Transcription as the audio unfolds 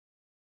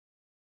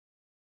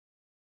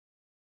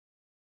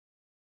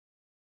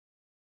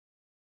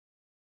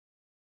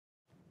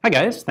Hi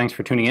guys, thanks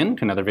for tuning in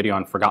to another video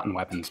on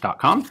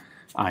ForgottenWeapons.com.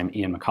 I'm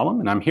Ian McCullum,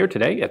 and I'm here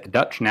today at the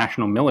Dutch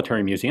National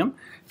Military Museum,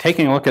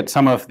 taking a look at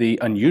some of the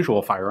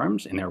unusual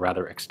firearms in their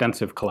rather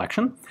extensive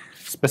collection.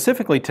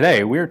 Specifically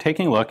today, we are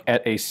taking a look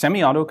at a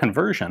semi-auto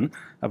conversion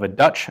of a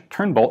Dutch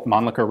Turnbolt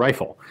Mannlicher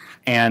rifle.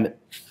 And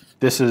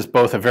this is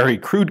both a very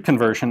crude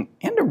conversion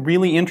and a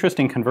really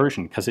interesting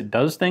conversion because it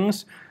does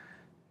things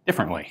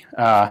differently.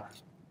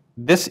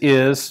 This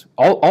is,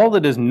 all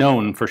that is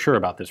known for sure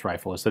about this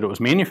rifle is that it was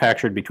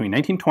manufactured between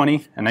 1920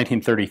 and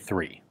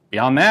 1933.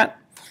 Beyond that,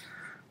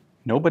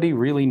 nobody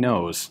really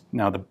knows.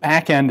 Now the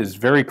back end is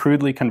very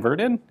crudely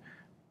converted,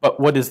 but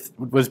what's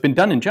been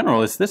done in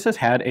general is this has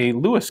had a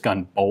Lewis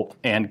gun bolt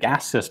and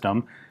gas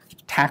system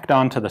tacked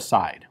onto the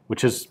side,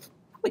 which is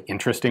a really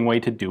interesting way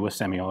to do a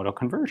semi-auto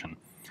conversion.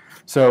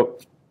 So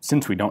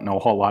since we don't know a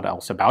whole lot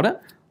else about it,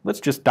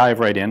 let's just dive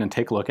right in and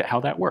take a look at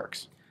how that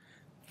works.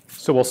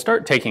 So we'll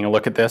start taking a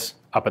look at this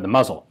up at the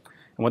muzzle.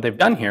 And what they've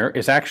done here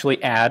is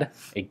actually add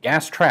a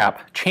gas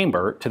trap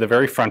chamber to the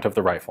very front of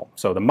the rifle.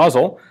 So the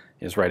muzzle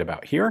is right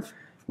about here.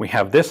 We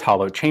have this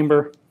hollow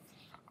chamber,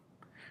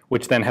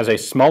 which then has a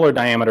smaller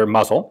diameter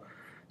muzzle.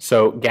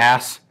 So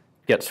gas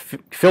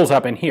fills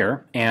up in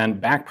here, and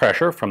back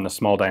pressure from the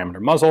small diameter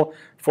muzzle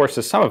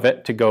forces some of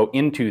it to go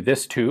into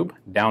this tube,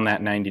 down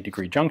that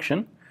 90-degree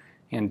junction,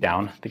 and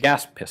down the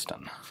gas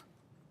piston.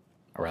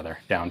 Or rather,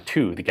 down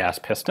to the gas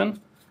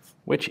piston,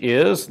 which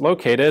is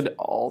located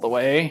all the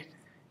way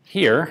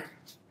here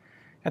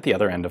at the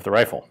other end of the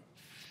rifle.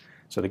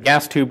 So the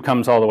gas tube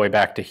comes all the way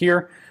back to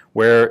here,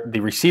 where the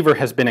receiver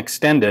has been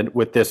extended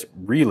with this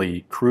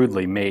really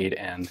crudely made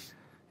and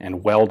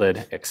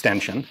welded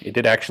extension. It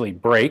did actually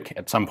break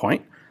at some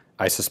point,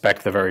 I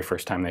suspect the very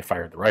first time they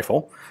fired the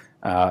rifle,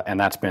 and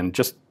that's been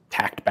just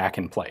tacked back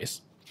in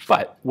place.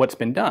 But what's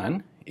been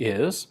done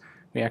is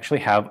we actually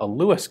have a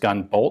Lewis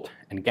gun bolt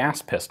and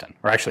gas piston,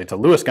 or actually it's a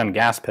Lewis gun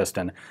gas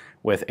piston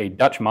with a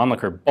Dutch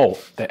Mannlicher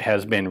bolt that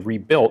has been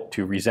rebuilt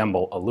to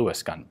resemble a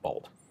Lewis gun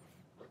bolt.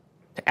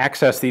 To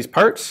access these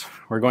parts,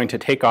 we're going to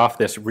take off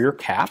this rear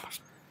cap.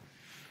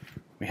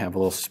 We have a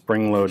little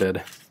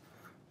spring-loaded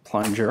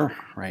plunger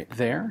right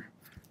there.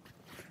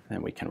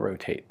 Then we can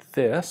rotate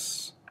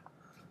this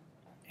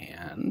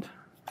and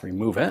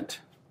remove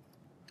it.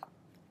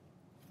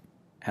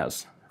 It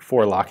has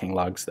 4 locking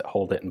lugs that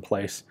hold it in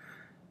place.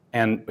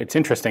 And it's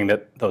interesting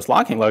that those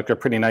locking lugs are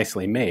pretty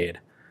nicely made,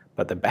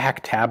 but the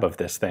back tab of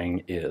this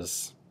thing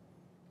is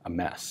a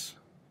mess.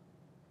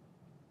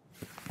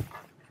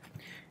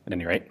 At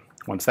any rate,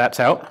 once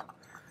that's out,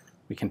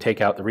 we can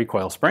take out the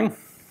recoil spring,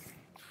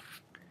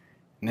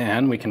 and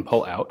then we can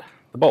pull out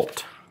the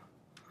bolt.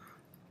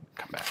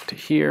 Come back to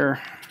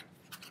here,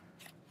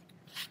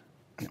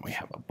 and then we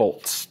have a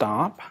bolt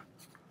stop.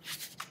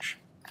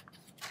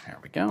 There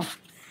we go.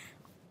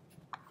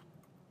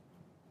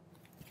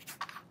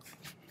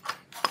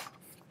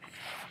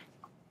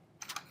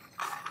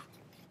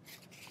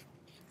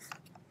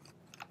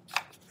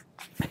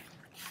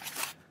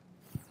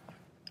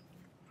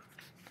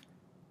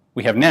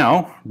 We have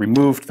now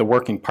removed the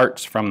working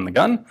parts from the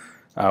gun.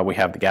 We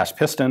have the gas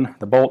piston,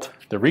 the bolt,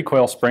 the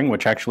recoil spring,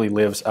 which actually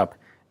lives up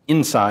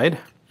inside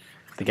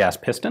the gas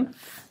piston.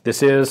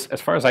 This is, as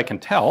far as I can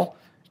tell,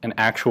 an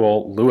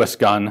actual Lewis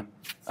gun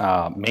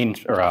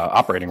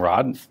operating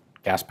rod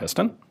gas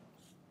piston.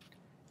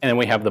 And then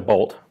we have the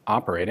bolt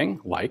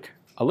operating like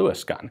a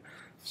Lewis gun.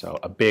 So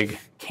a big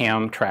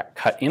cam track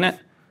cut in it.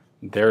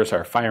 There's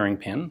our firing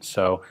pin.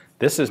 So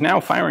this is now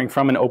firing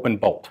from an open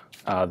bolt.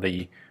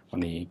 When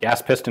the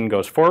gas piston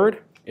goes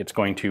forward, it's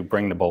going to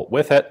bring the bolt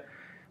with it.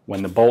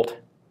 When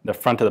the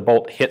front of the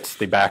bolt hits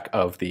the back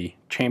of the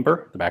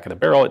chamber, the back of the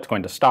barrel, it's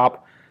going to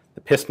stop.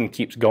 The piston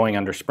keeps going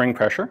under spring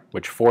pressure,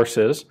 which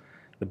forces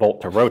the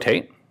bolt to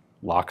rotate,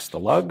 locks the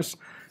lugs,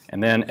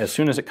 and then as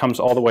soon as it comes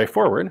all the way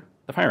forward,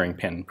 the firing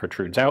pin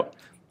protrudes out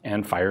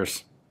and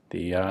fires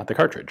the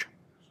cartridge.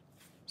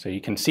 So you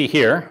can see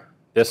here,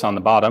 this on the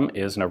bottom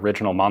is an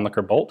original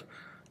Mannlicher bolt,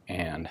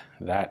 and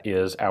that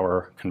is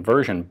our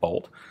conversion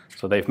bolt.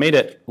 So they've made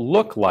it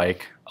look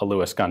like a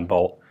Lewis gun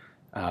bolt,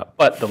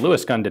 but the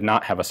Lewis gun did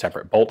not have a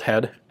separate bolt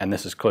head, and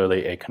this is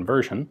clearly a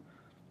conversion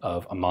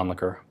of a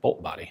Mannlicher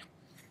bolt body.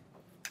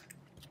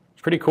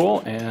 It's pretty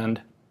cool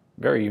and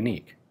very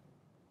unique.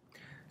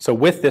 So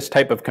with this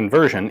type of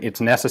conversion,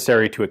 it's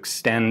necessary to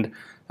extend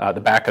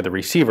the back of the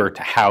receiver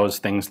to house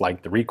things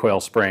like the recoil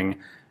spring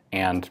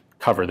and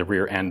cover the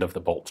rear end of the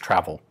bolt's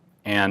travel.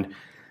 And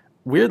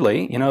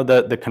weirdly, you know,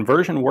 the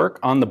conversion work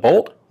on the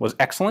bolt was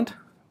excellent,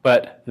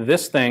 but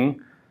this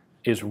thing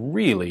is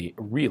really,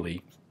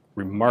 really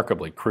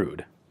remarkably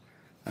crude.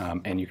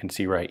 And you can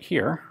see right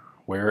here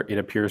where it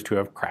appears to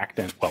have cracked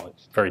in, well,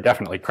 it's very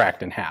definitely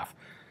cracked in half,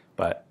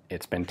 but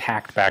it's been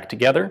tacked back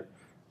together.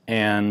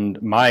 And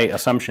my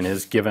assumption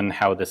is, given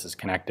how this is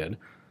connected,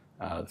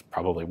 it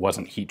probably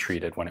wasn't heat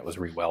treated when it was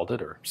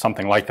re-welded or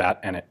something like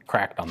that, and it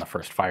cracked on the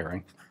first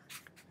firing.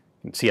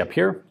 You can see up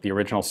here the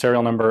original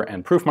serial number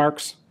and proof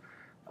marks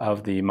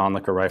of the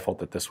Mannlicher rifle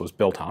that this was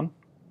built on.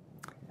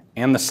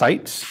 And the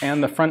sights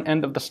and the front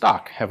end of the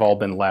stock have all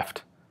been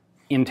left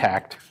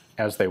intact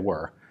as they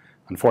were.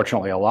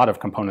 Unfortunately, a lot of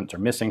components are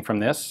missing from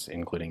this,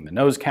 including the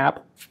nose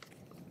cap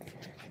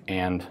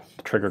and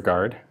the trigger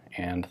guard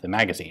and the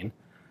magazine.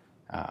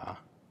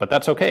 But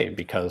that's okay,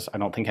 because I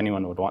don't think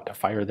anyone would want to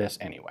fire this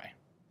anyway.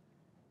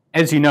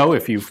 As you know,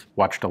 if you've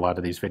watched a lot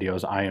of these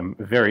videos, I am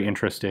very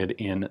interested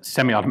in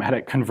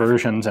semi-automatic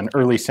conversions and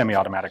early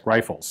semi-automatic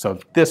rifles. So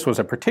this was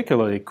a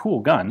particularly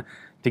cool gun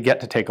to get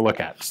to take a look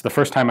at. It's the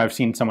first time I've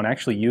seen someone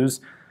actually use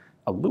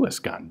a Lewis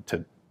gun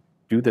to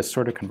do this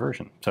sort of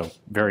conversion. So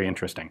very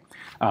interesting.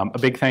 A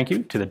big thank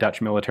you to the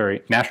Dutch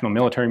National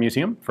Military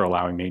Museum for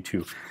allowing me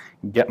to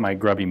get my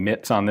grubby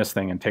mitts on this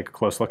thing and take a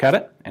close look at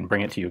it and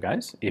bring it to you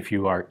guys. If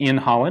you are in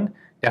Holland,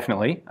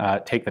 definitely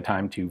take the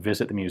time to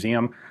visit the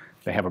museum.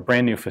 They have a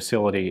brand new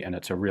facility, and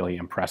it's a really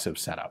impressive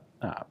setup.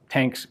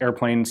 Tanks,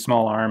 airplanes,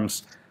 small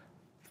arms,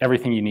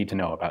 everything you need to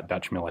know about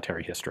Dutch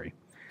military history.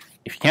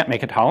 If you can't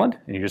make it to Holland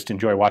and you just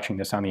enjoy watching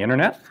this on the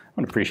internet, I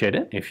would appreciate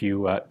it if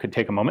you could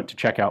take a moment to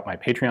check out my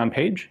Patreon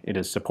page. It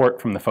is support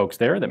from the folks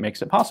there that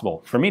makes it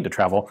possible for me to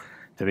travel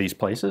to these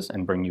places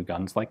and bring you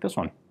guns like this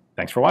one.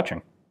 Thanks for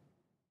watching.